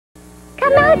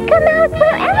Come out,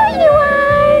 wherever you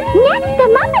are. Next, the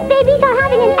Muppet Babies are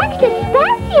having an extra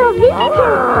special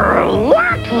visitor. Oh,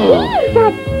 yucky! He's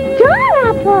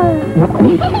adorable.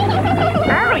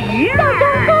 Oh, yeah! So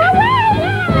don't go away.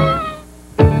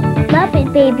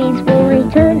 Muppet Babies will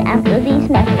return after these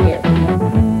messages.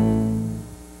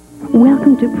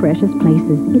 Welcome to Precious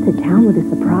Places. It's a town with a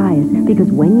surprise,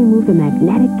 because when you move a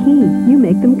magnetic key, you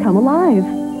make them come alive.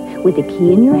 With the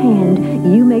key in your hand,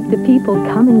 you make the people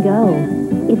come and go.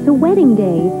 It's a wedding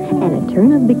day, and a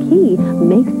turn of the key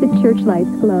makes the church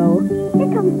lights glow. Here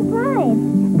comes surprise.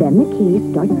 Then the key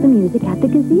starts the music at the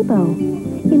gazebo.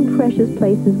 In Precious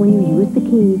Places, when you use the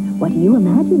key, what do you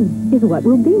imagine is what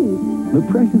will be? The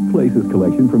Precious Places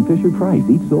collection from Fisher-Price,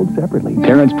 each sold separately.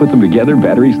 Parents put them together,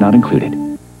 batteries not included.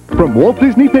 From Walt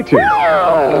Disney Pictures.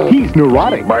 He's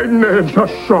neurotic. My name's a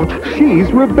shot.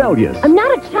 She's rebellious. I'm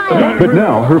not a child. But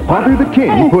now her father, the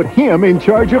king, put him in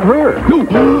charge of her. You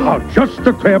are just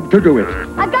the crab to do it.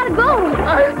 I gotta go.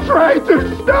 I tried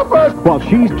to stop us. While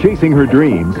she's chasing her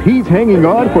dreams, he's hanging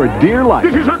on for dear life.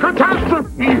 This is a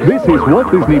catastrophe. This is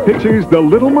Walt Disney Pictures' The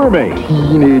Little Mermaid.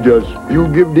 Teenagers, you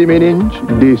give them an inch,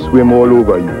 they swim all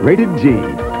over you. Rated G.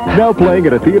 Now playing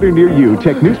at a theater near you.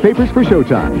 Check newspapers for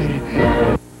showtimes.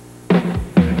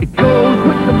 It goes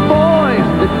with the boys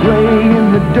that play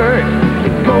in the dirt.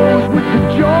 It goes with the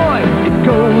joy. It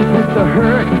goes with the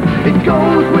hurt. It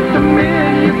goes with the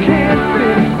men you can't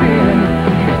fit in.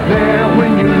 It's there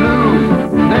when you lose,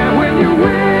 there when you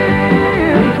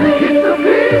win. It's a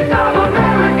piece of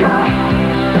America.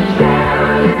 Share a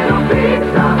little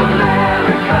piece of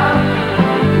America.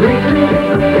 Wrigley is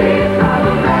a piece of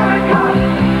America.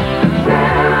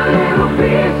 Share a little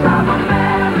piece of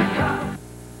America.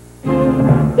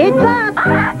 It's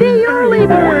us, the early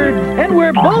birds, and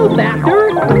we're both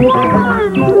after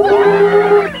worms.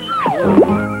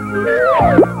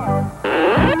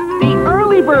 The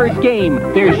early birds game.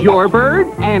 There's your bird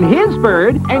and his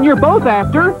bird, and you're both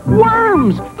after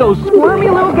worms. Those squirmy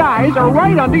little guys are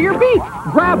right under your beak.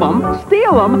 Grab them,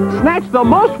 steal them, snatch the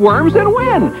most worms, and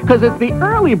win. Because it's the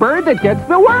early bird that gets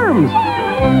the worms.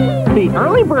 The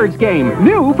early birds game,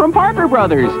 new from Parker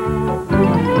Brothers.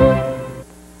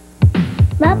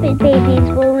 Muppet Babies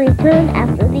will return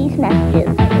after these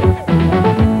messages.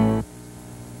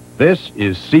 This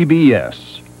is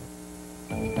CBS.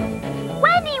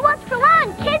 Wendy, what's for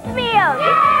lunch? Kids' meals.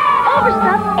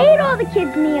 Overstuffed ate all the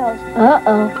kids' meals.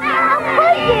 Uh-oh. How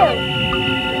could you?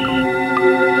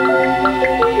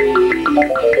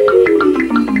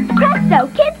 Presto,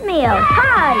 kids' meals.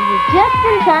 Hi, you're just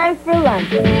in time for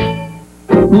lunch.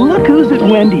 Look who's at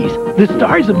Wendy's. The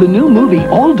stars of the new movie,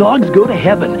 All Dogs Go to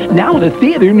Heaven, now at a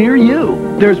theater near you.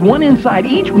 There's one inside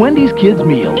each Wendy's kids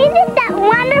meal. Isn't that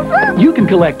wonderful? You can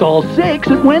collect all 6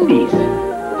 at Wendy's.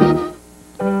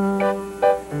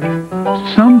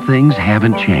 Some things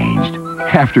haven't changed.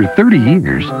 After 30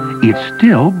 years, it's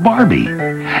still Barbie.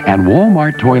 And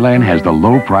Wal-Mart Toyland has the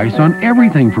low price on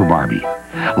everything for Barbie.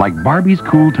 Like Barbie's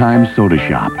Cool Times Soda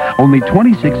Shop, only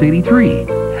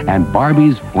 $26.83. And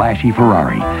Barbie's flashy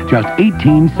Ferrari, just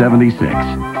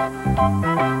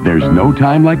 $18.76. There's no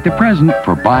time like the present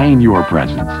for buying your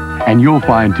presents. And you'll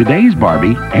find today's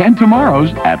Barbie and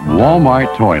tomorrow's at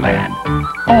Wal-Mart Toyland.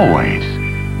 Always.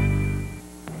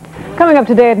 Coming up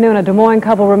today at noon, a Des Moines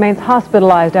couple remains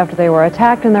hospitalized after they were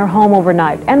attacked in their home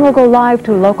overnight. And we'll go live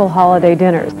to local holiday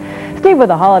dinners. Steve with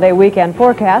the holiday weekend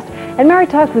forecast. And Mary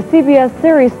talks with CBS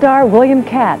series star William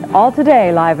Catt. All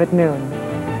today live at noon.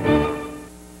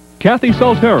 Kathy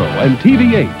Saltero and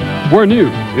TV8, where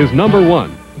news is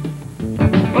 #1.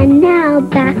 And now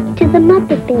back to the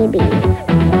Muppet Babies.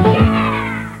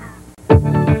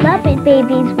 Muppet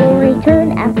Babies will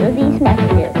return after these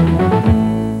messages.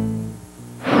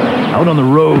 Out on the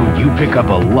road, you pick up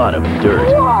a lot of dirt.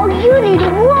 Whoa, you need to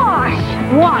wash.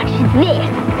 Wash this.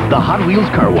 The Hot Wheels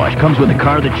car wash comes with a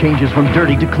car that changes from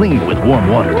dirty to clean with warm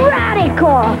water.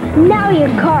 Radical. Now your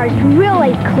car's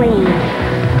really clean.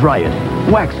 Dry it,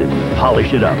 wax it,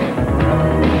 polish it up.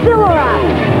 Fill her up.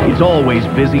 It's always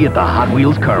busy at the Hot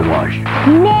Wheels car wash.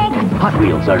 Next. Hot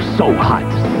Wheels are so hot.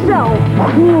 So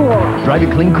cool. Drive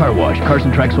it clean car wash. Cars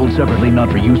and tracks sold separately,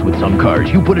 not for use with some cars.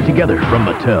 You put it together from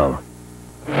Mattel.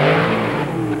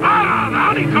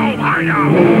 Honeycomb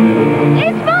hideout!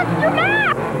 It's Monster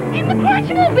Mac! In the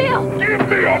Crunchmobile! Give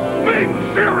me a big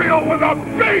cereal with a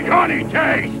big honey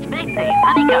taste! Big taste,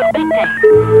 honeycomb, big taste.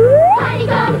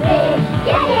 Honeycomb big!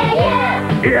 Yeah, yeah,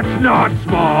 yeah! It's not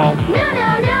small! No,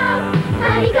 no, no!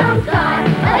 Honeycomb's got a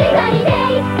big honey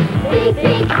taste! Big,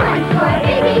 big crunch for a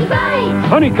big, big bite!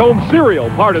 Honeycomb cereal,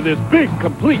 part of this big,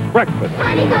 complete breakfast.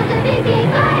 Honeycomb's a big, big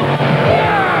bite!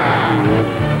 Yeah!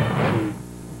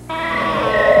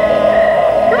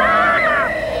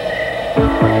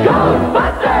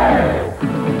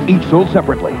 Ghostbusters! Each sold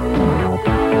separately.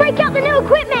 Break out the new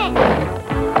equipment!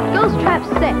 Ghost trap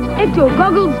set. Ecto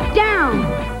goggles down.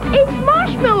 It's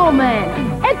Marshmallow Man.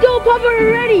 Ecto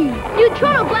puffer ready.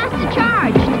 Neutrino blaster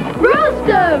charged. Roast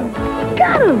him!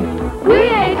 Got him! We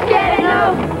ain't scared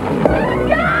enough.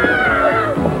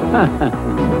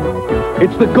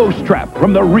 It's the Ghost Trap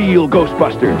from the real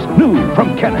Ghostbusters. New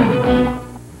from Kenner.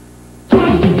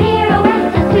 Can you hear a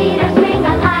whistle sweet or swing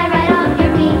up high right off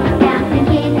your feet? Bouncing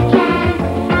kids can,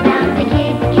 bouncing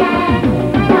kids can.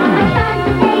 So much fun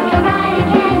to take a ride and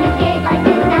can you skate like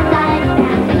this outside?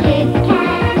 Bouncing kids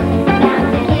can,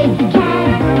 bouncing kids can.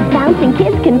 Bouncing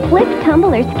kids can flip,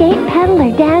 tumble, or skate, pedal,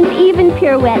 or dance, even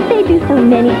pirouette. They do so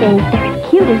many things. They're as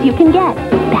cute as you can get.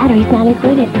 Batteries not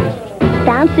included.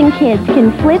 Bouncing kids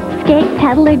can flip, skate,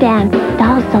 pedal, or dance.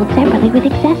 Dolls sold separately with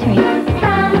accessories.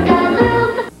 From the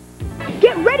loop.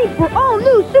 Get ready for all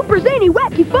new super zany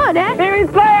wacky fun at Here's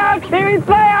Playhouse! Here's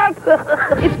Playhouse!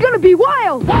 It's gonna be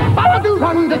wild.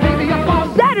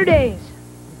 Saturdays.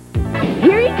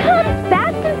 Here he comes,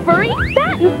 fast and furry,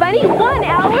 fat and funny, 1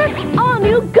 hour, all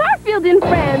new Garfield and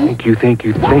Friends. Thank you, thank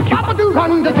you, thank you.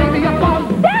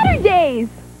 Saturdays.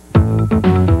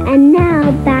 And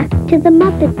now back to the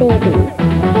Muppet Babies.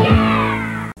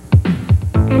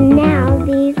 And now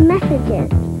these messages.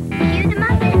 Cue the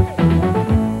Muppets.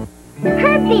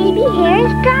 Her baby hair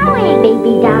is growing.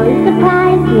 Baby Dolly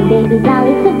surprise, your baby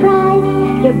Dolly surprise.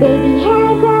 Your baby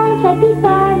hair grows right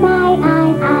before my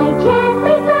eyes. I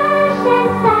gently brush and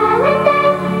style and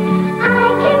dance. I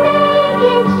can make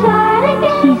it short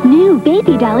again. She's new,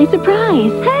 Baby Dolly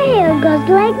Surprise. Her hair goes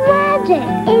like magic.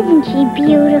 Isn't she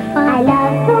beautiful? I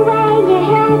love the way your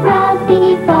hair grows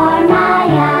before my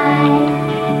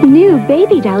eyes. New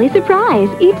Baby Dolly Surprise,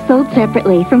 each sold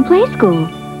separately from Play School.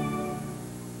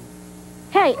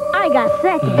 Hey, I got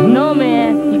second. No,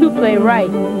 man. You play right.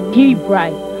 Keep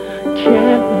right.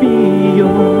 Can't be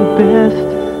your best.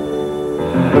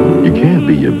 You can't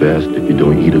be your best if you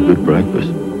don't eat a good breakfast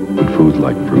with foods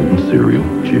like fruit and cereal,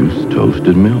 juice,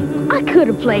 toasted milk. I could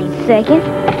have played second.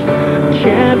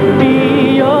 Can't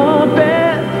be your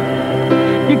best.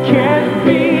 You can't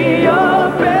be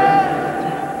your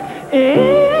best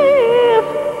if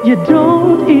you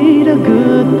don't eat a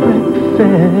good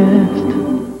breakfast.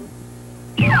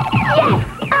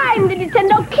 I'm the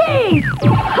Nintendo King!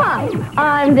 Hi,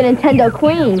 I'm the Nintendo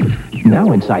Queen.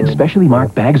 Now inside specially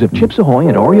marked bags of Chips Ahoy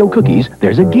and Oreo cookies,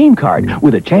 there's a game card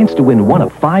with a chance to win one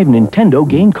of 5 Nintendo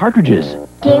game cartridges.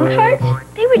 Game cards?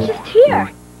 They were just here.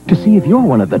 To see if you're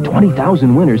one of the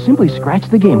 20,000 winners, simply scratch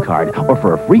the game card. Or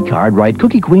for a free card, write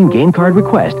Cookie Queen Game Card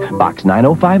Request, Box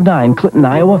 9059, Clinton,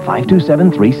 Iowa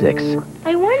 52736.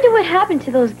 I wonder what happened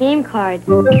to those game cards.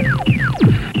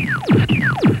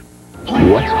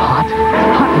 What's hot?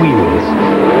 Hot Wheels.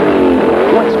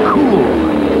 What's cool?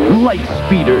 Light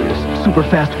speeders. Super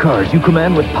fast cars you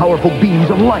command with powerful beams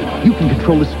of light. You can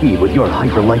control the speed with your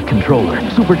Hyper-Light controller.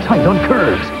 Super tight on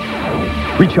curves.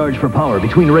 Recharge for power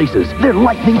between races. They're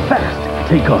lightning fast.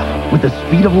 Take off with the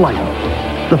speed of light.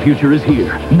 The future is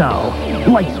here, now.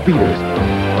 Light speeders.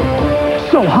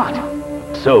 So hot.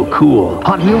 So cool.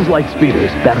 Hot Wheels Light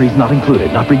Speeders. Batteries not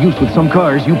included. Not for use with some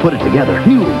cars. You put it together.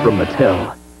 New from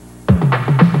Mattel.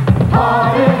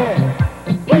 Party!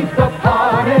 Pizza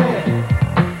party!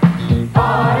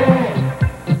 Party!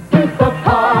 Pizza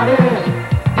party!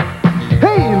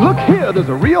 Hey, look here, there's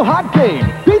a real hot game.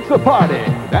 Pizza Party.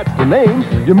 That's the name.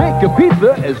 You make a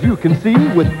pizza, as you can see,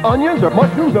 with onions or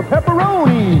mushrooms or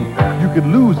pepperoni. You could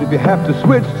lose if you have to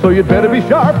switch, so you'd better be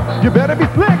sharp. You better be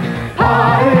slick.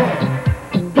 Party!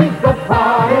 Pizza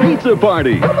party! Pizza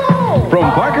Party. Come on! From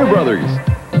Parker Brothers.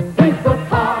 Pizza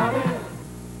party!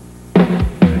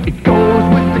 It goes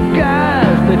with the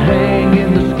guys that hang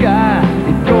in the sky.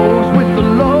 It goes with the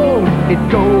low. It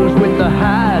goes with the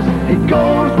highs. It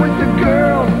goes with the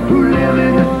girls who live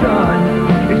in the sun.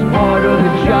 It's part of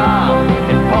the job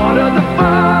and part of the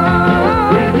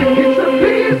fun. It's a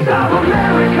piece of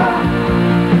America.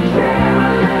 Share a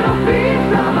little piece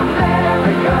of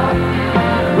America.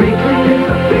 Weekly is a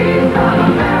piece of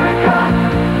America.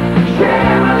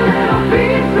 Share a little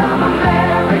piece of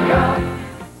America.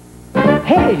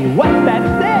 Hey, what's that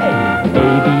say?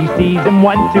 ABCs and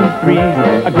 1, 2,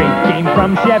 3s. A great game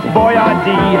from Chef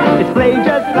Boyardee. It's played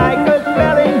just like a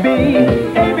spelling bee.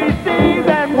 ABCs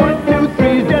and 1, 2,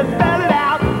 3s. Just spell it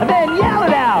out and then yell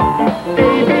it out.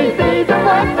 ABCs and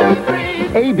 1, 2,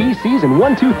 3s. ABCs and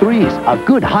 1, 2, 3s. A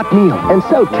good hot meal and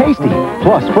so tasty.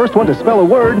 Plus, first one to spell a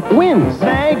word wins.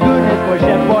 Thank goodness for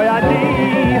Chef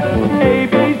Boyardee.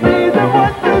 ABCs and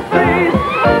 1, 2, 3s.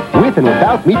 With and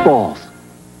without meatballs.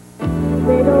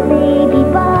 Little baby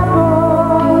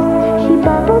bubbles, she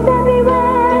bubbles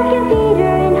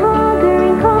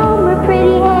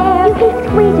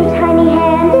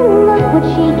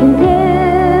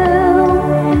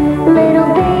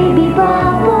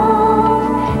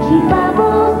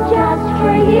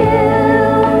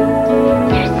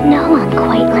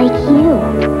right like you.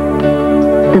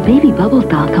 The Baby Bubbles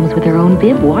doll comes with her own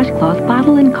bib, washcloth,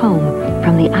 bottle, and comb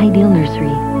from the Ideal Nursery.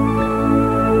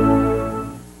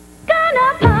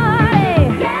 Gonna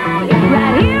party!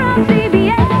 Right here on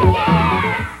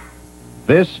CBS.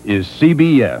 This is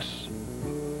CBS.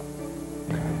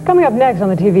 Coming up next on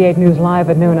the TV8 News Live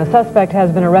at noon, a suspect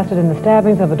has been arrested in the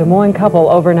stabbings of a Des Moines couple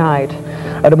overnight.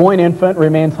 A Des Moines infant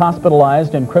remains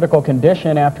hospitalized in critical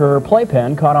condition after her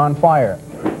playpen caught on fire.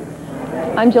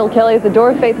 I'm Jill Kelly at the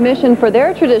Door of Faith Mission for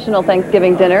their traditional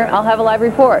Thanksgiving dinner. I'll have a live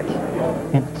report.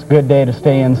 It's a good day to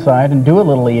stay inside and do a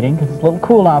little eating because it's a little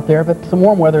cool out there, but some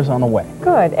warm weather's on the way.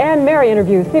 Good. And Mary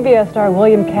interviews CBS star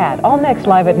William Catt. All next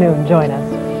live at noon. Join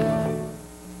us.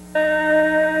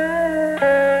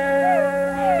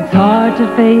 It's hard to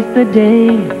face the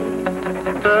day,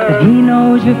 but he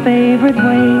knows your favorite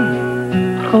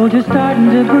way. Cold, you're starting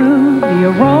to brew, the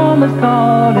aroma's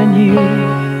calling you.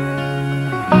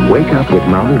 Wake up with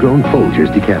Mountain Grown Folgers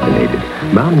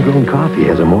decaffeinated. Mountain Grown coffee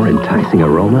has a more enticing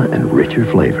aroma and richer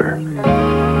flavor. And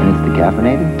it's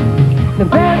decaffeinated? The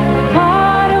best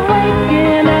part of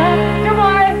waking up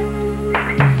tomorrow,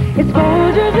 it's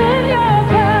Folgers in your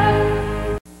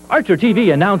cup. Archer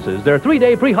TV announces their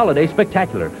 3-day pre-holiday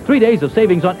spectacular. 3 days of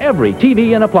savings on every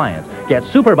TV and appliance. Get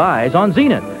super buys on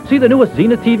Zenith. See the newest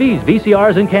Zenith TVs,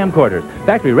 VCRs, and camcorders.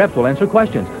 Factory reps will answer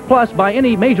questions. Plus, buy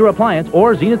any major appliance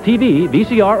or Zenith TV,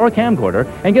 VCR, or camcorder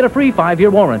and get a free 5-year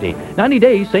warranty. 90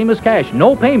 days, same as cash.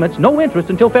 No payments, no interest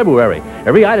until February.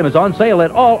 Every item is on sale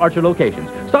at all Archer locations.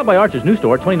 Stop by Archer's new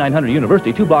store, 2900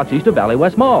 University, 2 blocks east of Valley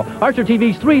West Mall. Archer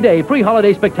TV's 3-day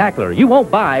pre-holiday spectacular. You won't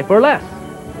buy for less.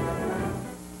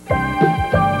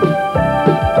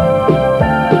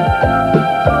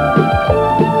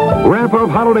 Wrap up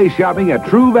holiday shopping at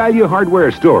True Value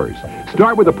Hardware stores.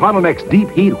 Start with the Potonex Deep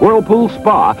Heat Whirlpool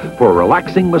Spa for a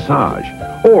relaxing massage.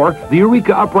 Or the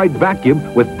Eureka Upright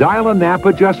Vacuum with Dial-A-Nap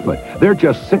Adjustment. They're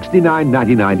just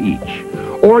 $69.99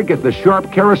 each. Or get the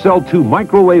Sharp Carousel 2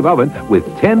 Microwave Oven with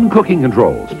 10 cooking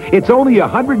controls. It's only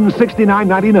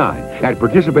 $169.99 at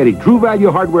participating True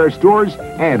Value Hardware stores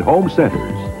and home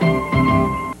centers.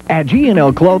 At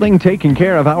G&L Clothing, taking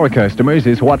care of our customers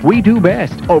is what we do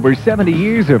best. Over 70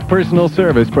 years of personal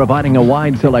service, providing a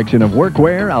wide selection of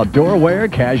workwear, outdoor wear,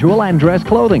 casual and dress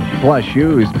clothing, plus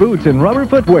shoes, boots, and rubber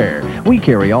footwear. We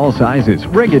carry all sizes,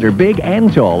 regular, big,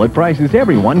 and tall, at prices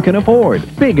everyone can afford.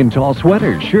 Big and tall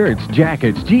sweaters, shirts,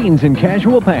 jackets, jeans, and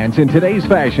casual pants in today's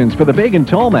fashions for the big and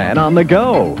tall man on the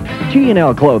go.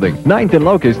 G&L Clothing, 9th and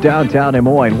Locust, downtown Des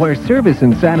Moines, where service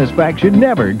and satisfaction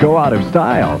never go out of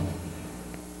style.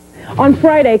 On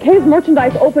Friday, Kay's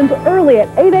merchandise opens early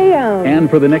at 8 a.m. And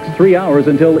for the next 3 hours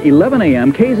until 11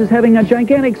 a.m., Kay's is having a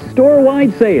gigantic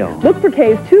store-wide sale. Look for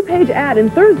Kay's 2-page ad in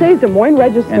Thursday's Des Moines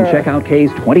Register. And check out Kay's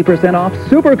 20% off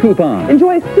super coupon.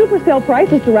 Enjoy super sale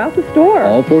prices throughout the store.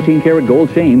 All 14-karat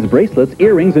gold chains, bracelets,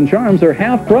 earrings, and charms are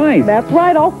half price. That's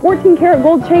right, all 14-karat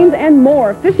gold chains and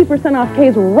more. 50% off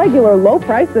Kay's regular low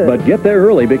prices. But get there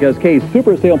early because Kay's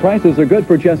super sale prices are good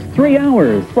for just 3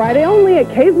 hours. Friday only at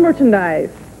Kay's Merchandise.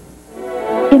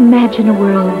 Imagine a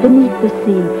world beneath the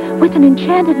sea with an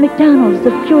enchanted McDonald's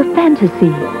of pure fantasy,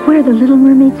 where the Little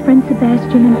Mermaid's friend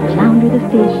Sebastian and Flounder the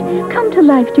fish come to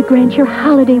life to grant your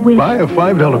holiday wish. Buy a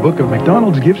 $5 book of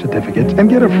McDonald's gift certificates and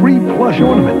get a free plush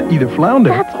ornament, either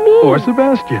Flounder or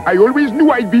Sebastian. I always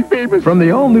knew I'd be famous. From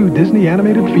the all-new Disney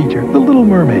animated feature, The Little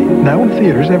Mermaid, now in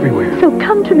theaters everywhere. So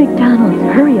come to McDonald's,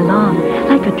 hurry along,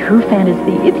 like a true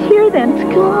fantasy. It's here then,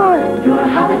 score. Your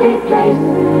holiday place,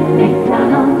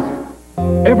 McDonald's.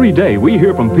 Every day we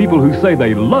hear from people who say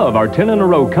they love our 10 in a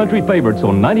row country favorites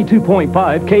on 92.5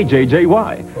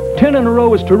 KJJY. 10 in a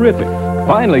row is terrific.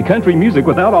 Finally, country music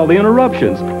without all the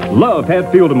interruptions. Love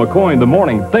Hatfield and McCoy in the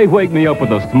morning. They wake me up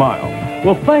with a smile.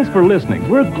 Well, thanks for listening.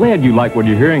 We're glad you like what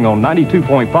you're hearing on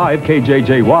 92.5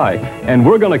 KJJY, and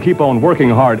we're going to keep on working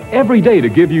hard every day to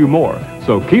give you more.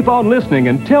 So keep on listening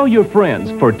and tell your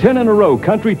friends for 10 in a row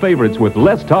country favorites with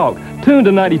Let's Talk. Tune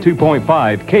to 92.5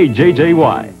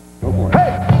 KJJY.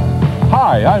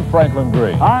 Hi, I'm Franklin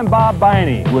Green. I'm Bob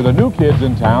Biney. We're the new kids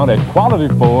in town at Quality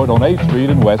Ford on 8th Street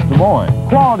in West Des Moines.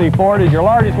 Quality Ford is your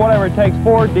largest whatever-it-takes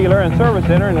Ford dealer and service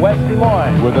center in West Des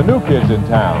Moines. We're the new kids in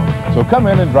town, so come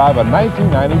in and drive a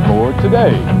 1990 Ford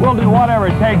today. We'll do whatever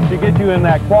it takes to get you in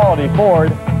that Quality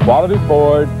Ford. Quality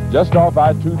Ford, just off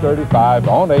I-235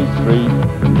 on 8th Street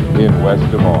in West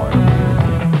Des Moines.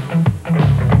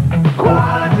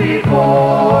 Quality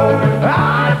Ford,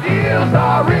 our deals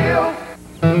are real.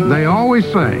 They always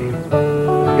say,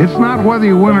 it's not whether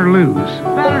you win or lose.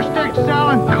 Better stick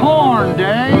selling corn,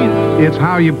 Dave. It's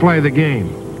how you play the game.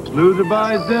 Loser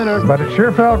buys dinner. But it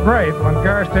sure felt great when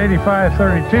Garst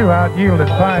 8532 out-yielded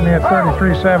Pioneer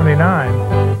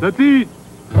 3379. Let's eat.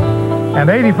 And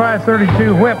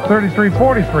 8532 Whip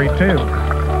 3343, too.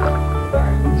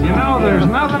 You know, there's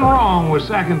nothing wrong with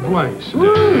second place.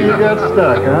 Woo, you got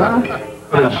stuck, huh?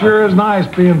 But it sure is nice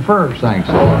being first. Thanks.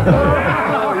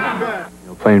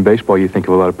 Playing baseball, you think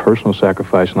of a lot of personal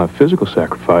sacrifice and a lot of physical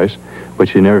sacrifice,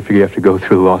 but you never figure you have to go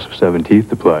through the loss of 7 teeth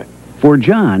to play. For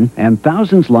John, and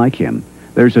thousands like him,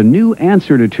 there's a new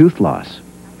answer to tooth loss.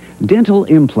 Dental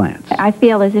implants. I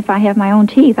feel as if I have my own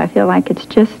teeth. I feel like it's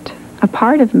just a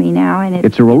part of me now, and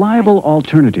It's a reliable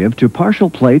alternative to partial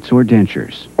plates or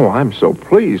dentures. Oh, I'm so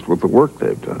pleased with the work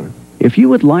they've done. If you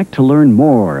would like to learn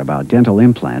more about dental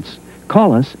implants,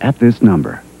 call us at this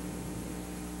number.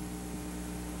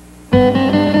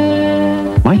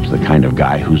 Mike's the kind of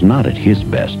guy who's not at his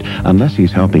best unless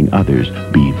he's helping others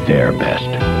be their best.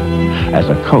 As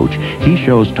a coach, he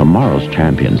shows tomorrow's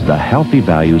champions the healthy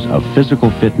values of physical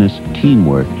fitness,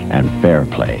 teamwork, and fair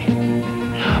play.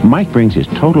 Mike brings his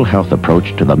total health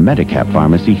approach to the Medicap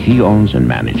pharmacy he owns and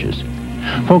manages.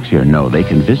 Folks here know they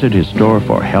can visit his store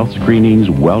for health screenings,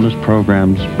 wellness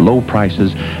programs, low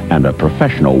prices, and a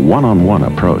professional one-on-one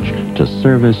approach to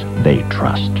service they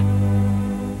trust.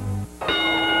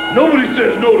 Nobody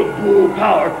says no to Blue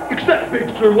Power, except Big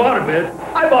Sur Waterbed.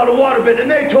 I bought a waterbed and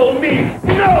they told me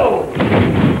no!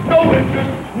 No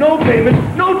interest, no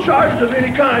payment, no charges of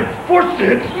any kind for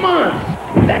 6 months.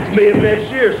 That's May of next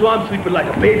year, so I'm sleeping like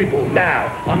a baby bull now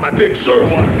on my Big Sur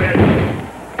waterbed.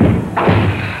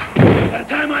 By the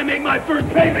time I make my first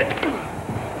payment,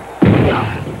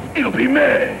 it'll be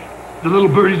May. The little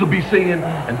birdies will be singing,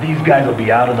 and these guys will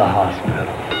be out of the hospital.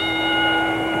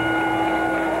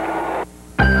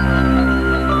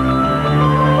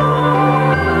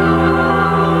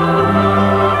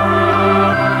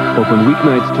 Open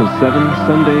weeknights till 7,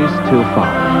 Sundays till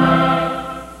 5.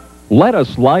 Let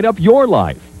us light up your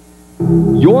life.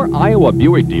 Your Iowa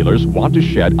Buick dealers want to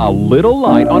shed a little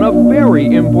light on a very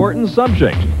important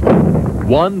subject.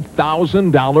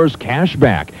 $1,000 cash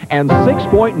back and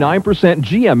 6.9%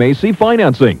 GMAC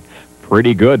financing.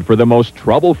 Pretty good for the most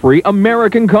trouble-free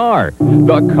American car.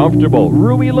 The comfortable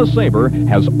Ruby LeSabre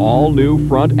has all new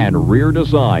front and rear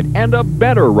design and a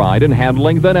better ride and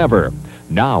handling than ever.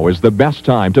 Now is the best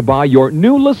time to buy your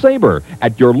new LeSabre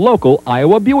at your local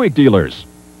Iowa Buick dealers.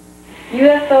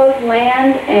 UFOs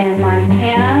land in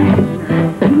Montana.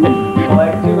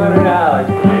 Like $200,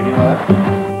 baby.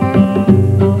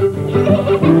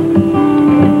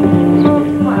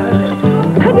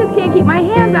 I just can't keep my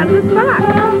hands out of this box.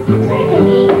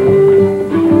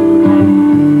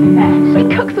 She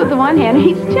cooks with the one hand and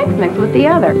eats Chex Mix with the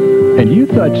other. And you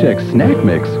thought Chex Snack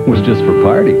Mix was just for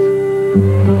parties.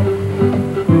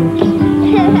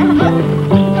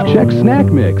 Chex Snack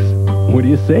Mix. What are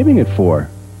you saving it for?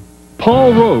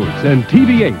 Paul Rhodes and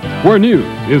TV8, where news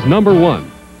is #1.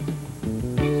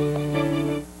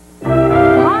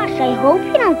 Gosh, I hope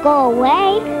you don't go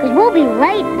away, because we'll be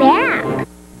right back.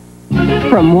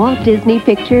 From Walt Disney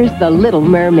Pictures, The Little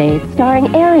Mermaid,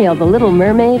 starring Ariel, the Little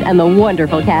Mermaid, and the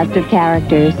wonderful cast of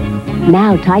characters.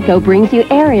 Now Tyco brings you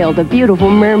Ariel, the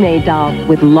beautiful mermaid doll,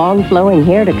 with long flowing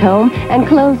hair to comb and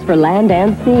clothes for land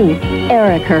and sea.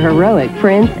 Eric, her heroic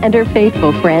prince, and her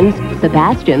faithful friends,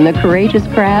 Sebastian, the courageous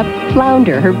crab,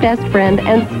 Flounder, her best friend,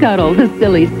 and Scuttle, the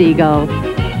silly seagull.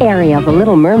 Ariel, the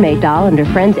Little Mermaid doll, and her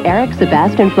friends Eric,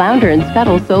 Sebastian, Flounder, and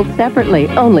Scuttle sold separately,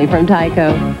 only from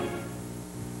Tyco.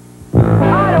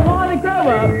 I don't want to grow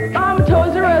up. I'm a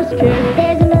Toys R Us kid.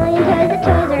 There's a million toys at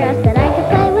Toys R Us that I can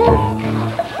play with.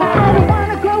 I don't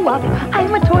want to grow up.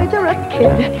 I'm a Toys R Us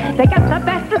kid. They got the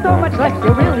best for so much less.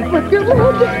 You really flip your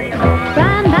lid.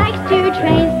 From bikes to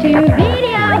trains to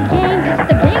video games, it's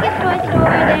the biggest toy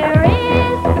store there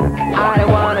is. I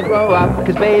don't want to grow up,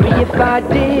 because baby, if I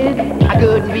did, I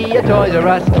couldn't be a Toys R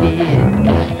Us kid.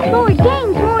 More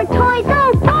games, more toys,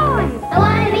 oh boy! I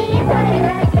want to be a Toys R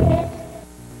Us kid.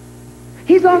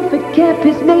 He's off at camp,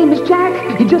 his name is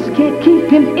Jack. You just can't keep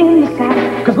him in the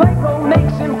sack, because Lego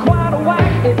makes him quite a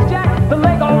whack. It's Jack, the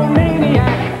Lego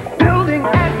maniac. Building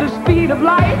at the speed of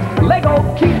light, Lego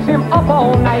keeps him up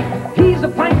all night. He's a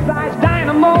pint-sized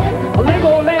dynamo, a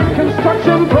Legoland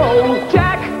construction pro.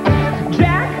 Jack,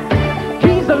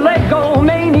 he's a Lego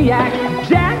maniac.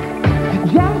 Jack,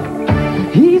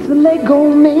 he's a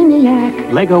Lego maniac.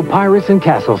 Lego Pirates and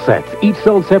Castle sets, each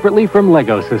sold separately from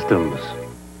Lego Systems.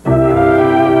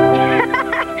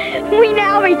 We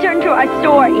now return to our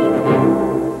story.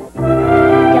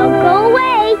 Don't go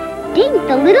away. Dink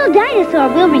the Little Dinosaur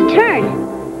will return.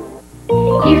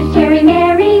 Here's Cherry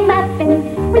Mary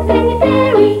Muffin with Penny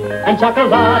Fairy, a and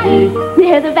chocolate.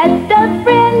 They're the best of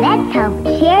friends. Let's hope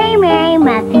Cherry Mary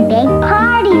Muffin bake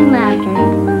party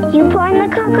muffins. You pour in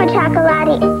the cocoa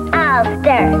chocolate. I'll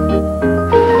stir.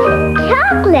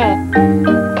 Chocolate.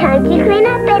 Time to clean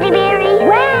up, Betty Berry.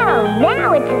 Wow,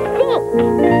 now it's a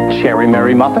sink. Cherry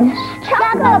Mary Muffins?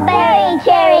 Chocoberry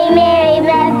Cherry Mary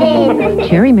Muffins.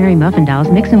 Cherry Mary Muffin Dolls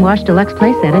Mix and Wash Deluxe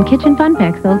Playset and Kitchen Fun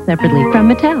Pack sold separately from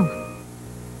Mattel.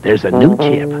 There's a new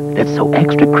chip that's so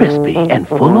extra crispy and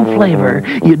full of flavor.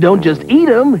 You don't just eat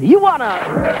them, you wanna...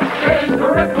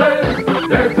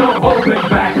 There's no holding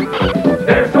back.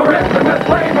 There's so rich with the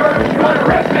flavor, you wanna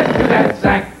rip into that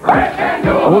sack.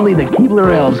 Only the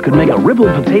Keebler elves could make a ripple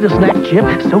potato snack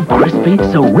chip so crispy,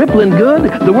 so rippling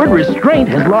good, the word restraint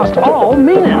has lost all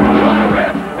meaning.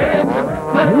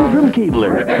 New from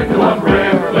Keebler.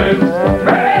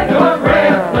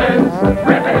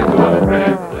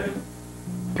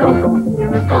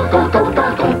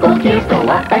 Go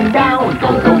up and down,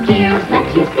 go gears,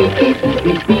 let you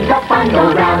speed up and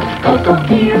go round. Go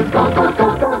gears, go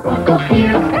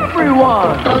gears,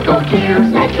 Everyone! go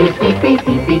gears, let you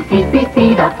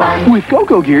speed up and... With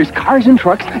Go-Go Gears cars and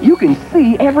trucks, you can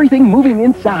see everything moving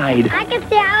inside. I can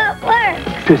see how it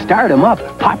works. To start them up,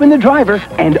 pop in the driver,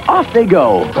 and off they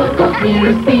go. Go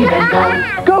gears, speed and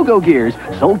go. Go-Go Gears,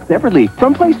 sold separately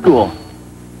from Play School.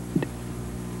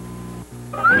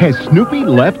 Has Snoopy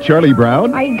left Charlie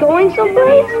Brown? Are you going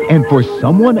someplace? And for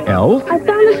someone else? I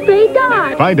found a stray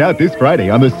dog. Find out this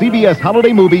Friday on the CBS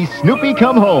holiday movie, Snoopy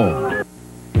Come Home.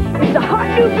 It's a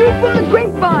hot new group from the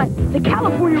grapevine. The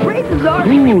California raisins are.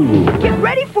 Get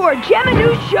ready for a Gemma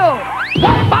News show.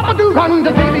 Papa do run to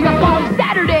CBS on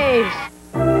Saturdays.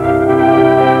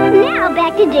 Now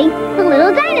back to Dink the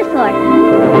Little Dinosaur.